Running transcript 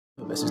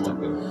Así está.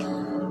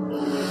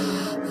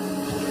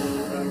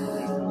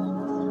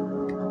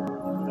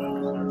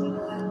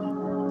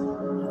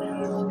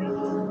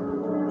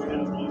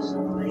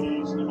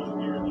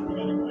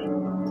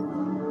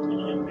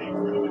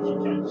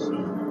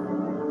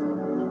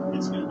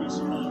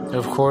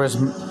 Of course,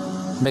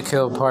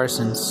 Mikael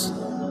Parsons.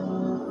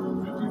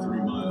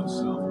 53 miles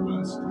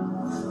southwest.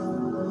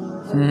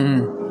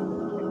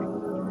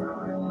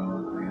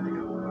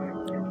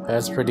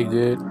 That's pretty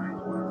good.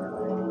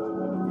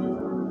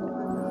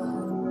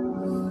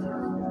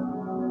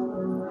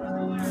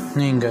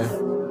 Ninga.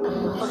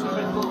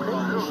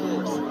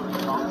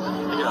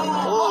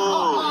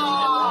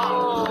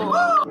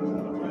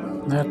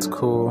 That's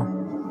cool.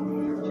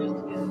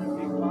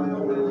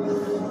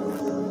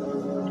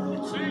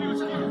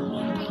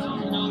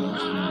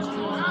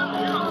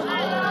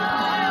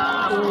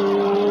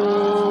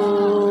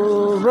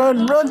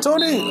 Run,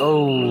 Tony!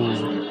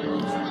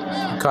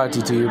 Oh, caught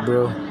you to you,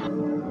 bro.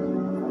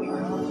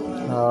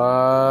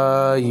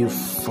 You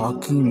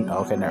fucking.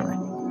 Okay, never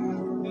mind.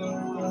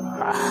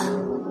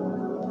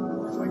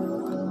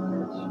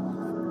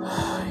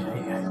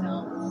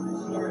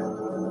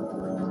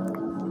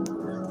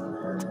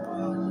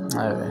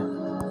 Alright.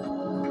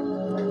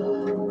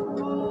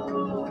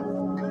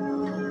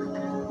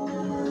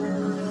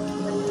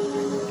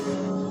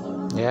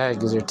 Yeah,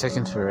 because you're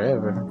taking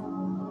forever.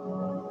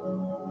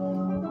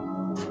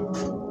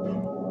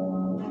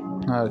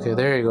 Okay,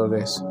 there you go,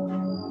 guys.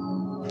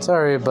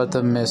 Sorry about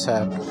the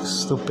mishap.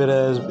 Stupid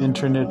ass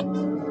internet.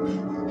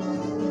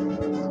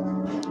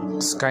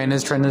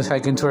 Skynet's trying to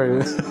hack into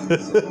our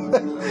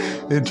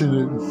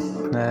internet.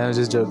 Nah, I was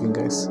just joking,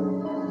 guys. It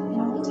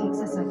only takes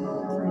a second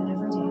for an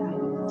everyday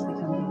item to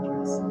become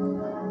dangerous.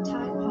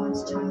 Tide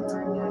Pod's Child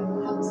Guard Pack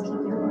helps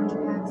keep your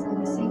underpacks in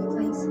a safe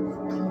place and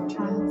your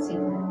child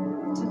safer.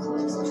 To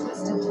close,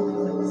 twist, and to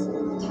close.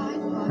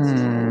 Tide Pod's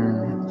Child Guard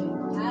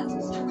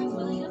Packaging.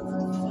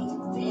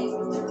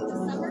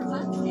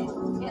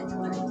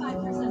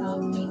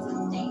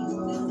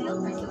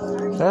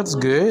 That's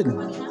good.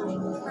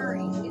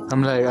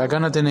 I'm like, I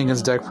got nothing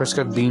against Dak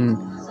Prescott being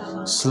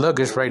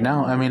sluggish right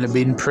now. I mean,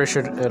 being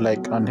pressured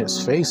like on his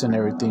face and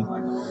everything.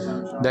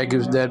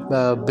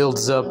 That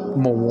builds up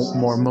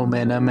more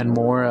momentum and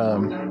more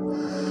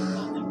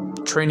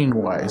training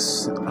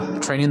wise,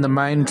 training the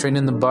mind,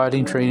 training the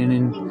body,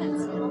 training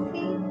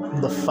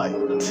the fight.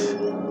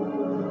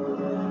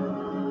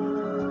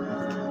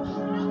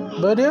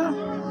 But yeah,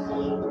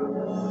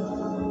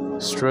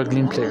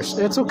 struggling players.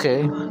 It's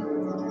okay.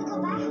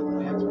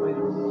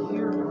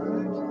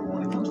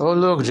 Oh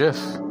look, Jeff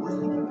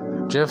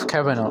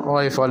Kavanaugh. Oh,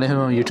 I follow him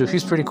on YouTube.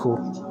 He's pretty cool.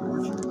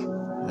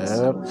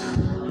 Yep.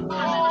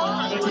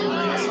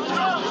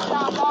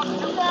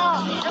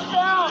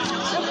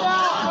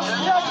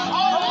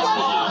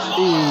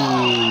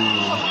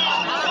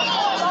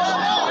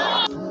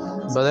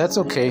 But that's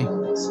okay.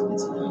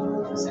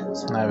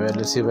 Alright,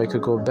 let's see if I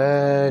could go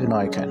back. No,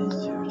 I can't.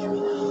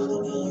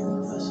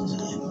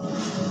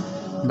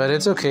 But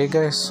it's okay,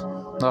 guys.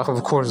 Oh,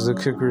 of course, the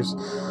kickers.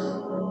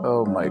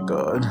 Oh my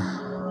god.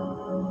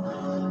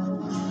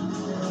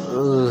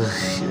 Ugh,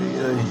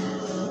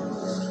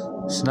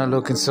 it's not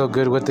looking so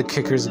good with the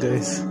kickers,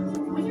 guys.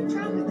 When you're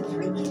traveling with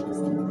 3 kids,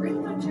 pretty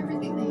much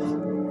everything they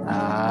own.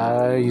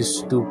 Ah, you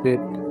stupid.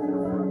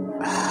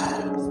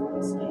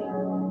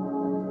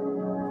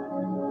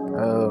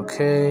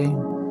 Okay.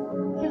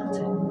 Hilton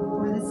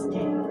for the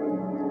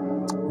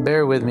stay.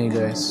 Bear with me,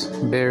 guys.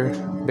 Bear.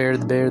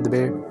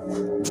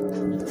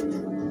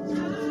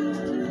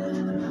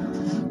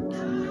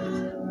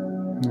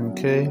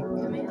 Okay.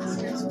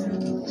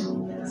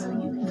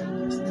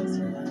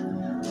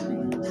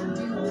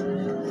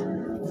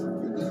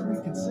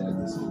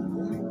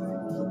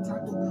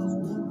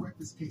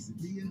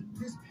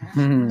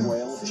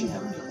 Well, Jim,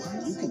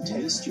 you can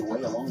taste your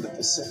way along the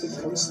Pacific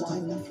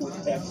coastline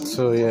with every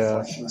So yeah,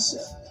 refreshing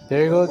sip.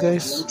 there you go,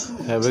 guys.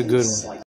 Have a good one.